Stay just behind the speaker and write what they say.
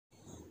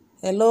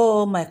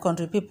Hello, my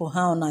country people.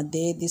 How on a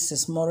day? This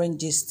is Maureen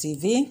Gist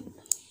TV.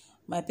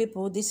 My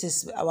people, this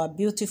is our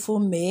beautiful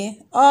May.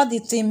 All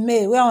the team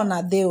May, we're on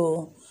a day.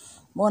 Oh,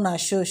 Mona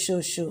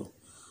show.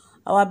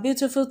 Our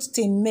beautiful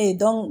team May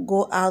don't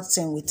go out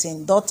and with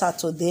him daughter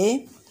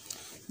today.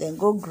 Then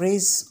go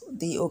grace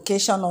the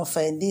occasion of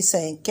this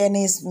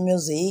Kenny's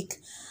music,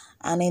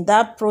 and in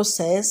that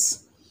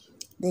process,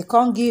 they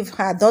can't give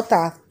her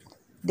daughter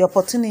the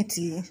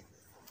opportunity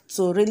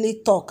to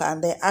really talk,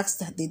 and they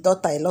asked the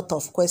daughter a lot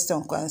of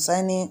questions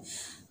concerning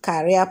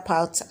career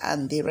path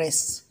and the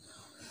rest.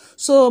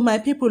 So my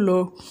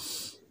people,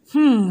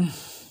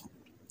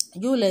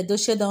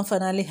 Edochie don't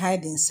finally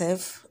hide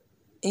himself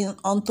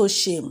onto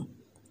shame.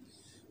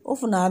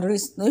 If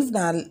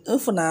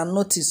una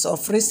notice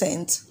of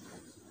recent,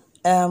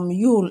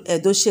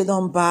 Edochie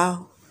don't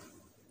bow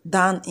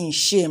down in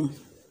shame,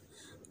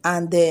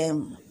 and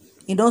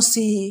you don't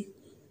see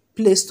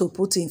place to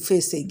put in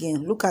face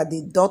again. Look at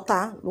the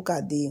daughter, look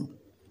at the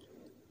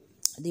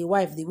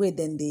wife, the way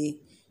then they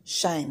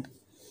shine.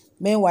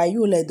 Meanwhile,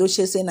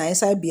 Edochie say na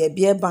inside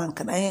beer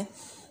bank na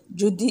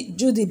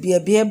Judy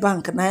beer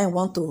bank na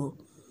want to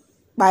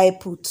buy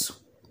put.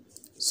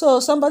 So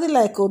somebody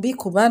like Obi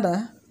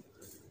Cubana,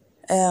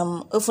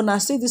 if una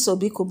see this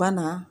Obi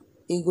Cubana,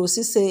 you go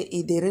see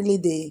say they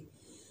really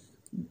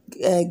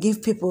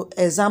give people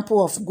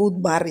example of good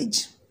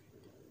marriage.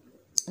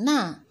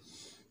 Now,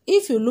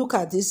 if you look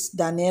at this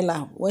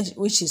Daniela,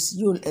 which is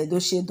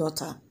Edochie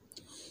daughter,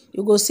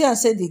 you go see and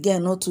say the girl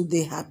not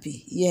today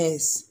happy.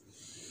 Yes.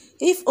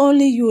 If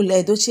only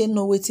Edochie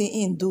know wetin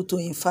im do to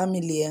im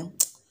family,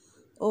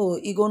 oh,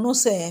 you go know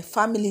say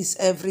family is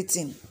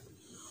everything.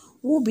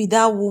 Who be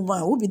that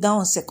woman? Who be that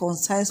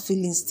uncircumcised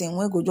feelings thing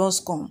when go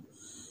just come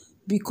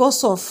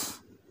because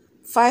of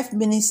 5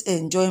 minutes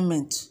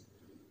enjoyment?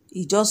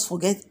 He just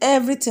forget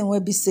everything wey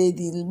be say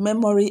the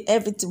memory,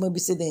 everything wey be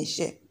say dem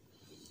share.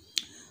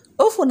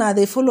 If una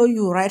they follow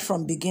you right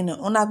from beginning,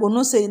 una go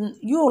know say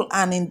you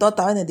and in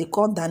daughter when they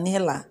call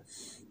Daniela,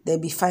 they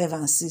be 5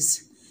 and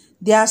 6.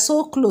 They are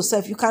so close.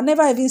 If you can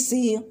never even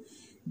see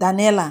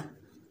Daniela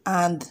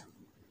and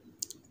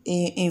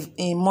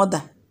in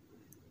mother,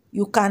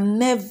 you can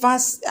never.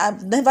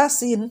 I've never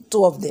seen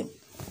two of them.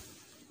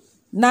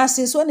 Now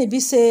since when it be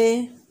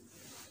say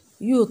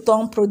you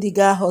turn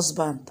prodigal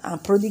husband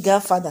and prodigal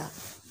father,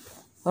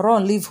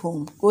 run leave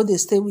home, go they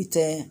stay with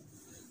a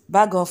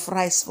bag of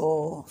rice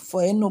for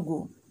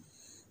Enugu.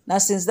 Now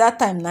since that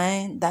time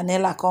now,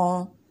 Daniela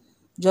come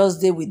just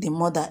dey with the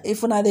mother.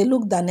 If una they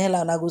look Daniela,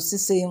 and I go see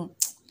say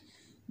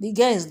the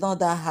girl is not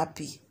that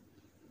happy.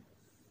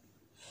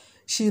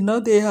 She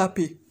not that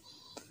happy.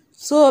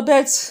 So,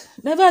 but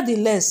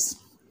nevertheless,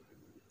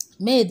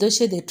 May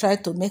Edochie they try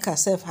to make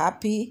herself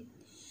happy.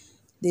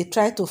 They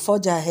try to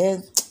forge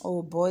ahead.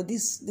 Oh boy,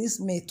 this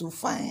May too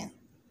fine.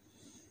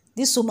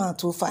 This woman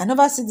too fine. I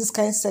never see this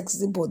kind of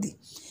sexy body.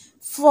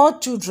 4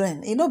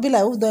 children. It don't be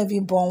like who don't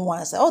even born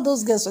once. All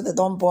those girls when they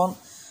don't born,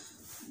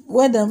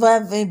 when they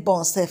never even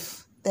born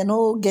self, they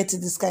don't get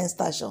this kind of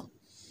stature.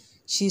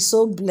 She's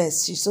so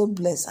blessed. She's so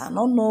blessed. I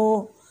don't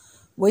know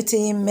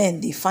waiting men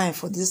they find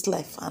for this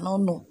life. I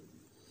don't know.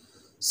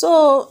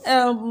 So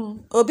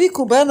Obi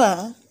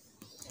Cubana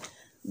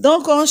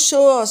don't come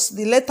show us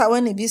the letter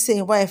when he be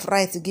saying wife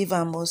right to give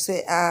him or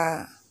say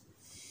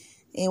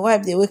in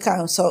wife they wake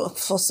am so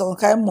for some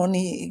kind of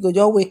money, he go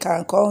just wake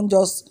and come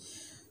just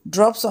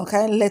drop some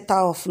kind of letter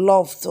of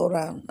love to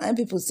am. And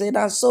people say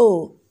that's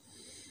so.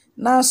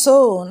 Now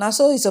so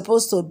it's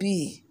supposed to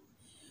be.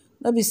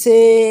 No be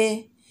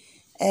say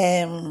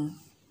man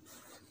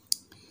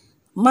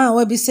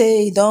wey be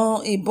say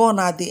he born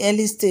at the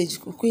early stage,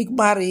 quick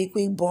marry,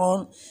 quick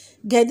born,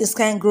 get this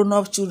kind of grown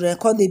up children,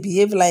 cause they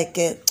behave like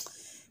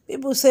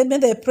people say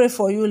make they pray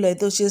for you. Like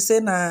she say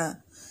na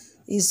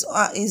is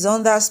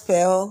under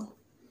spell.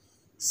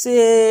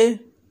 Say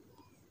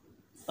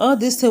all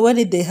this thing when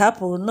it dey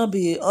happen, not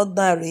be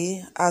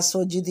ordinary. As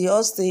for Judy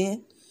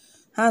Austin,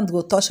 hand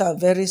go touch her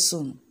very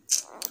soon.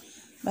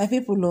 My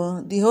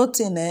people, the whole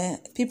thing,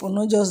 people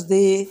not just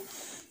they.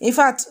 In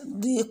fact,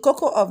 the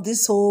cocoa of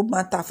this whole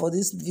matter for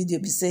this video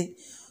be say,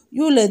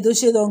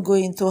 Edochie don't go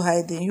into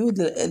hiding.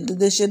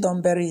 Edochie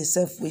don't bury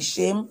himself with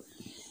shame.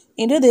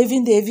 You know they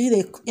feel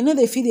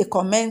the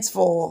comments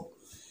for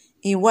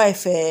in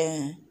wife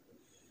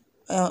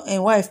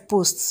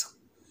posts.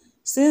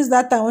 Since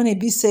that time when he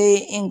be say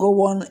in go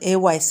one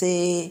AY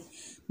say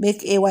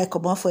make AY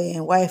come on for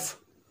in wife.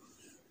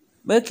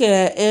 Make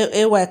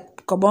AY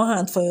come on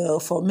hand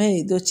for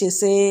me. Edochie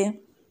say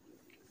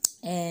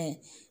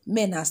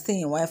men are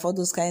staying wife, all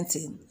those kind of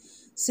things.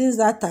 Since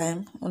that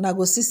time, when I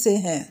go see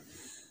say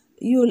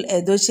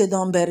Edochie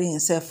don't bury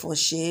himself for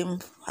shame,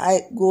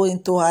 go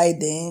into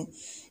hiding.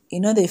 You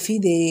know they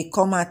feel they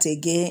come out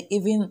again,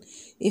 even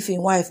if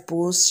in wife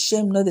post,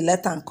 shame no they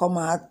let them come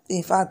out.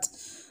 In fact,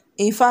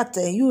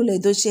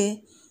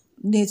 Edochie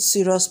needs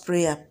serious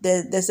prayer.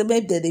 They say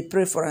maybe they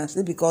pray for him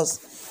because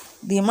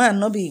the man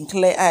no be in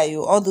clear eye.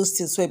 All those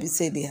things where we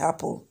say they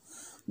happen,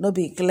 no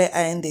be clear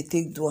eye and they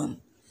take do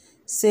one.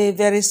 Say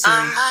very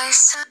soon,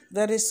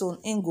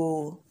 in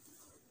go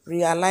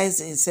realize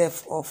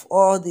himself of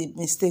all the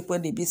mistake wey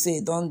dey be say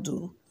e don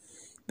do.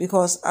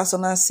 Because as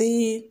una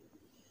see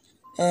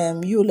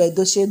Yul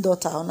Edochie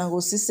daughter, una go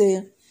see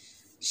say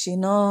she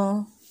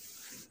no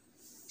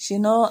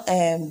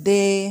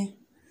dey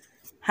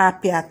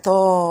happy at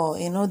all.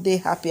 E no dey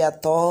happy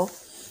at all.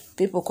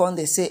 People come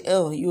dey say,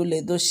 oh, Yul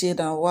Edochie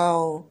na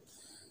wow,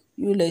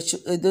 Yul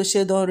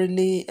Edochie don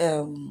really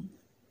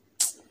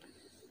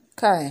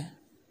kai.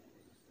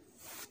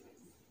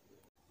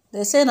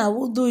 They say na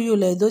who do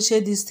Yul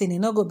Edochie dis thing, e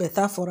no go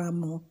better for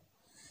am o.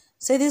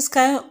 Say this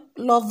kind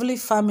lovely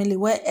family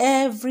where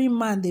every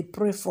man dey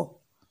pray for.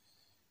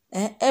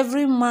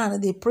 Every man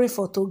dey pray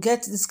for to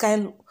get this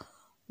kind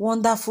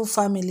wonderful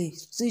family,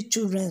 see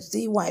children,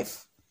 see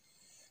wife.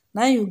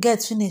 Now you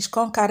get finish,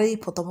 come carry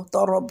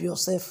potopoto rub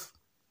yourself.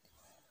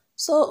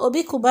 So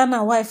Obi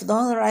Cubana wife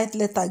don write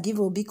letter give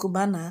Obi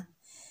Cubana.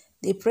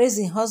 Dey praise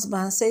him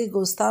husband, say he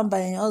go stand by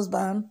him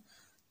husband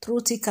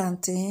through thick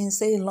and thin,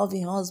 say he love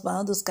him husband,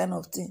 all those kind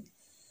of things.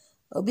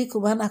 Obi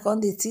Cubana come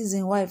dey tease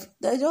him wife.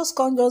 They just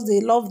come, just dey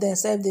love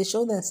themselves, they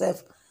show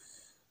themselves.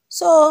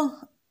 So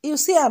you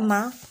see am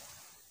now.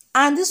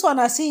 And this one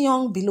I see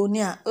young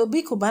billionaire.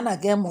 Obi Cubana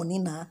get money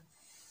now.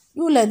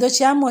 Yul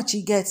Edochie, how much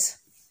he get?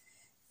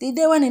 The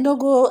day when he no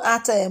go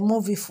at a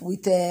movie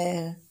with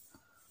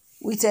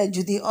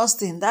Judy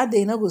Austin, that day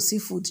he no go see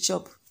food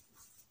chop.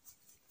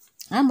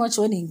 How much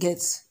when he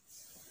get?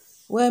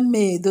 When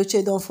May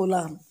Edochie don follow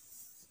am,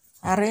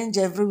 arrange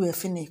everywhere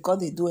finish, come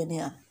dey do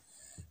anyhow.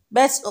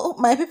 But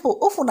my people,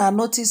 if una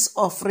notice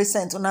of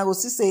recent, una go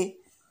see say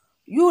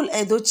Yul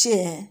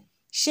Edochie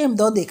shame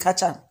don dey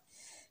catch am.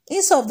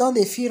 Instead of don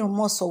dey feel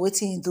remorse for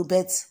wetin he do,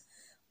 but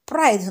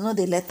pride no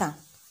dey let am.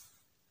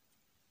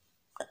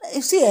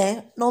 You see,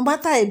 no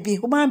matter e be,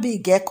 human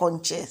being get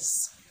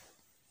conscience.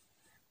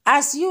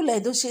 As Yul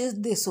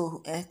Edochie dey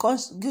so,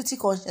 guilty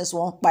conscience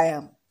wan kpai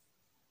am.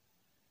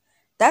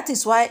 That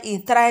is why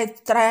he try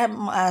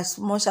as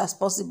much as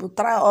possible,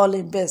 try all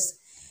him best,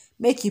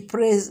 make he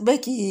praise,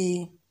 make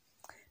he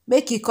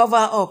cover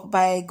up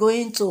by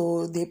going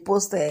to the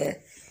post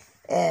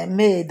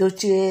May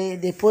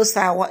Edochie, they post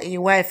her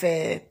wife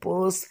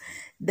post,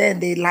 then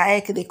they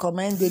like, they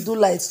comment, they do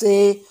like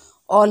say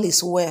all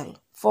is well.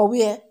 For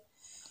where?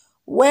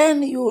 When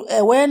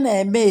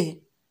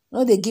May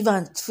no dey give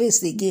am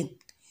face again,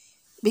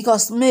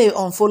 because May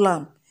unfollow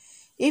am.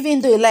 Even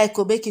though he like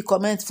to make he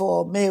comment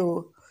for May,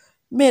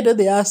 May no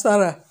dey answer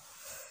am.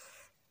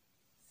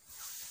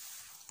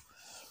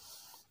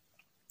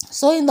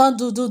 So he don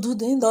do,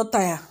 he don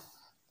tire.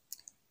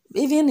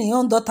 Even his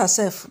own daughter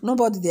sef,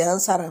 nobody dey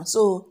answer am.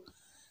 So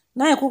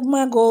now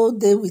Kukuma go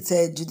dey with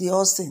Judy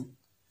Austin,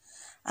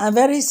 and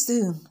very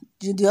soon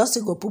Judy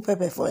Austin go put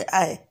pepper for her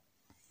eye,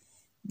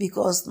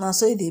 because na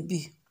so e dey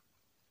be.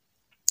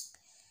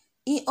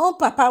 Him own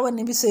papa, when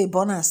he be say he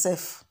born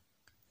herself,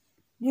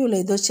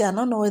 Yul Edochie, I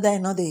no know whether he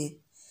no dey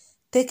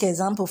take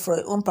example for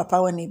his own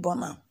papa when he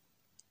born am.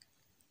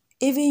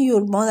 Even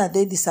Yul mother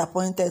dey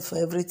disappointed for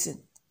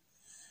everything.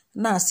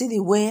 Now see the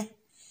way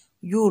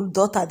Yul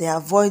daughter dey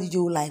avoid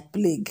Yul like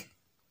plague.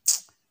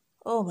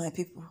 Oh my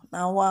people,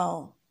 now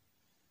wow,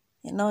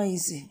 e no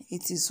easy.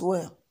 It is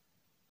well.